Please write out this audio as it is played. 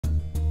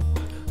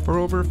For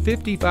over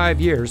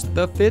 55 years,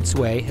 the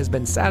Fitzway has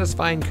been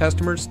satisfying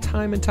customers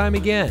time and time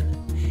again.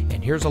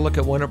 And here's a look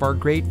at one of our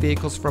great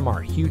vehicles from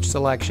our huge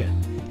selection,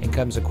 and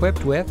comes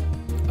equipped with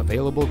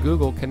available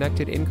Google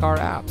connected in-car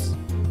apps,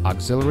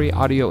 auxiliary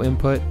audio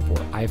input for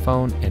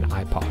iPhone and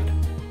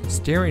iPod,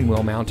 steering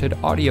wheel mounted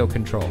audio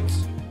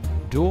controls,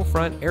 dual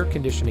front air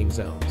conditioning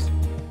zones,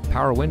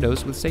 power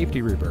windows with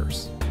safety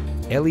reverse,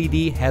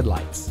 LED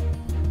headlights,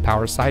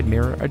 power side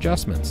mirror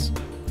adjustments,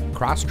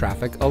 cross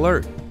traffic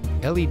alert,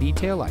 LED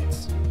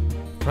taillights,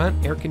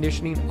 front air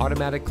conditioning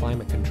automatic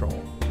climate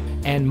control,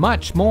 and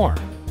much more.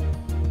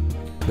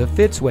 The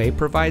Fitzway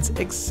provides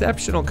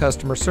exceptional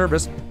customer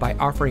service by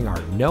offering our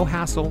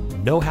no-hassle,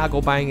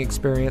 no-haggle buying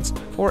experience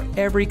for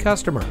every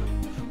customer.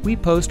 We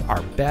post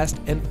our best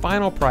and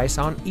final price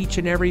on each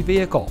and every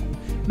vehicle,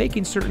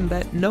 making certain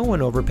that no one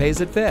overpays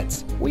at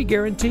Fitz. We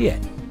guarantee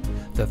it.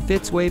 The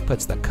Fitzway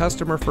puts the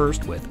customer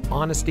first with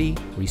honesty,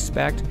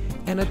 respect,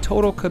 and a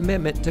total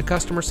commitment to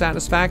customer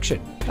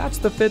satisfaction. That's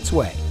the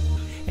Fitzway.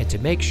 And to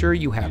make sure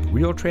you have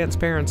real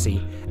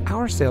transparency,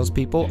 our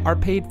salespeople are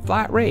paid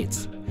flat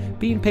rates.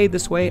 Being paid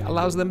this way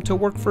allows them to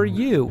work for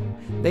you.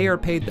 They are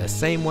paid the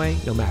same way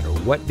no matter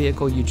what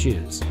vehicle you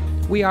choose.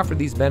 We offer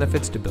these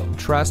benefits to build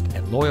trust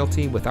and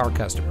loyalty with our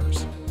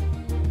customers.